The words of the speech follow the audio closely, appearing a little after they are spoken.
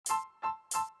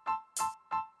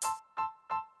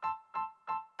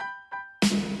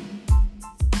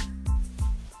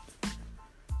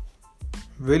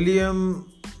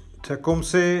William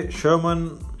Tecumseh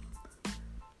Sherman,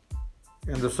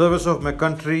 In the Service of My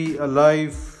Country, A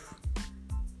Life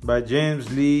by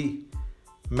James Lee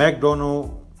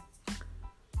McDonough,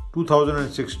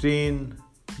 2016,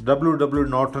 W. W.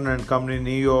 Norton and Company,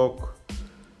 New York,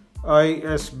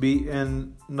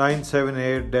 ISBN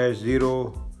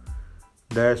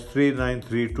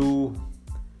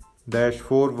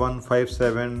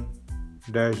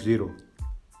 978-0-3932-4157-0.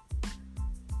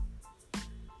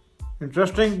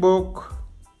 Interesting book,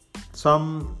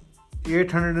 some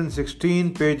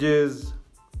 816 pages,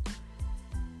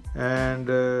 and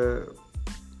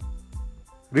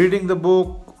reading the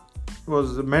book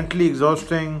was mentally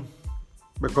exhausting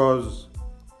because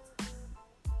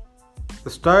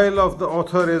the style of the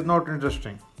author is not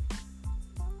interesting.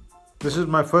 This is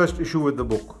my first issue with the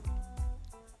book.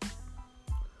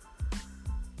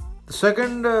 The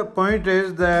second point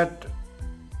is that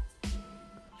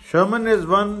Sherman is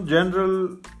one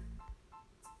general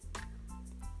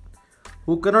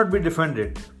who cannot be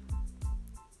defended.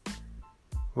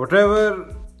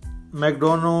 Whatever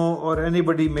McDonough or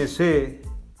anybody may say,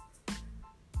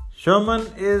 Sherman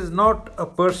is not a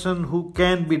person who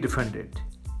can be defended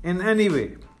in any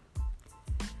way.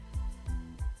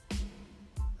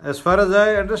 As far as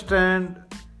I understand,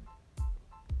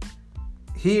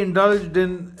 he indulged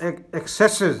in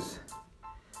excesses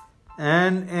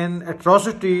and in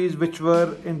atrocities which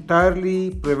were entirely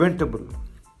preventable.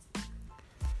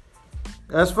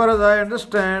 As far as I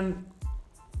understand,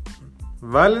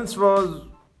 violence was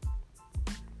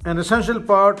an essential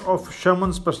part of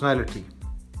Sherman's personality.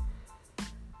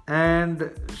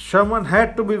 And Sherman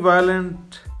had to be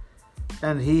violent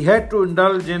and he had to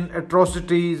indulge in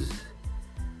atrocities,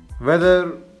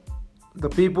 whether the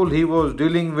people he was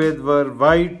dealing with were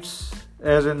whites,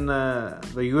 as in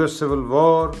the US Civil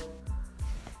War,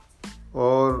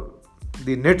 or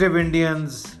the Native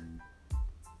Indians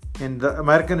in the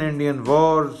American Indian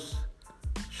Wars.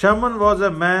 Sherman was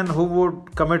a man who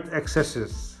would commit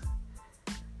excesses.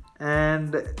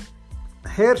 And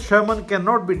here Sherman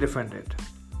cannot be defended.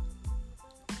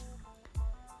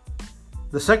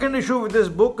 The second issue with this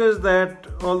book is that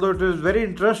although it is very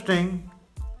interesting,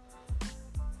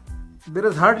 there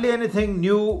is hardly anything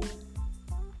new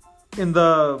in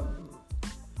the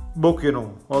book,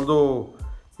 although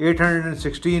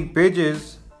 816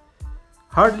 pages,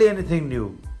 hardly anything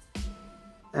new.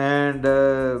 And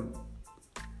the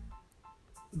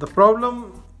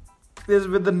problem is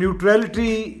with the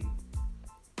neutrality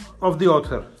of the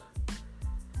author.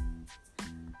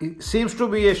 He seems to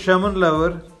be a Sherman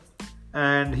lover,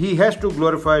 and he has to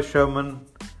glorify Sherman,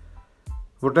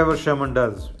 whatever Sherman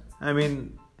does. I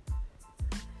mean,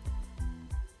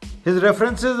 his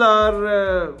references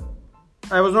are,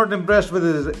 I was not impressed with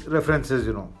his references,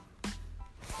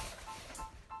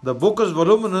 The book is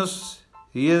voluminous.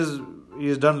 He has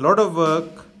done a lot of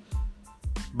work,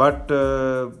 but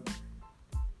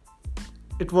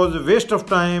it was a waste of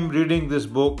time reading this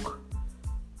book,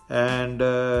 and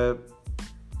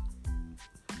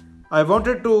I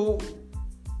wanted to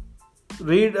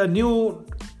read a new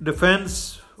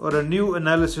defense or a new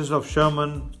analysis of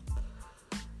Sherman.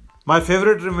 My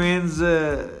favorite remains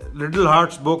Little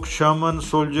Hart's book, Sherman,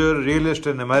 Soldier, Realist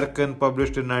and American,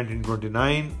 published in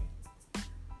 1929.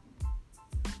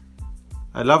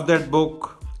 I love that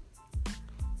book.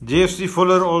 J.F.C.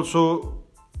 Fuller also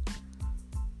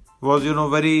was,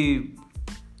 very,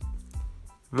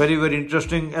 very, very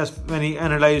interesting when he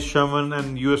analyzed Sherman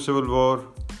and US Civil War.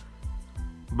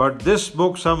 But this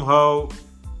book somehow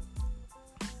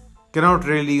cannot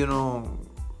really,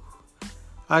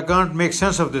 I can't make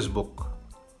sense of this book.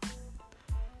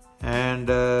 And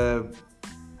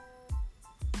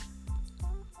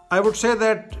I would say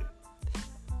that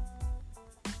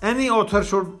any author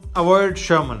should avoid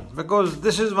Sherman, because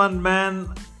this is one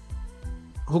man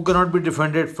who cannot be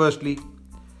defended, firstly.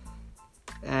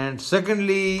 And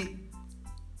secondly,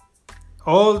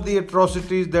 all the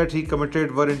atrocities that he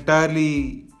committed were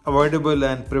entirely avoidable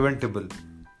and preventable.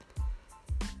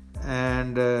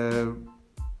 And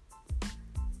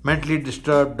mentally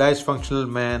disturbed, dysfunctional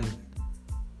man,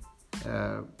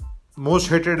 most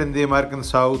hated in the American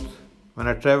South. When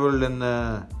I traveled in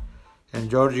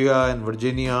Georgia and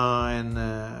Virginia and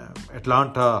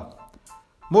Atlanta,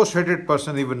 most hated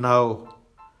person even now.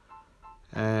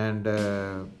 And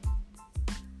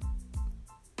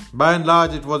by and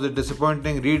large, it was a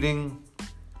disappointing reading,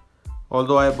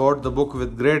 although I bought the book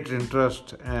with great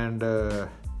interest, and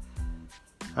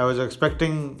I was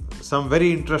expecting some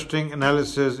very interesting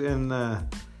analysis in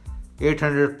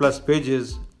 800 plus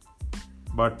pages,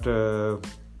 but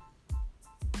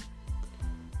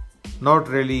not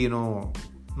really,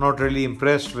 not really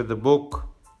impressed with the book.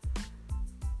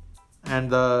 And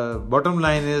the bottom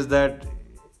line is that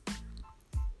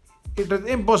it is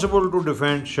impossible to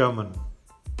defend Sherman.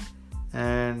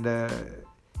 And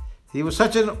he was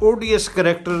such an odious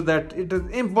character that it is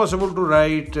impossible to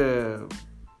write a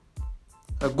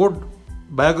good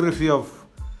biography of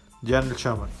General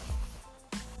Sherman.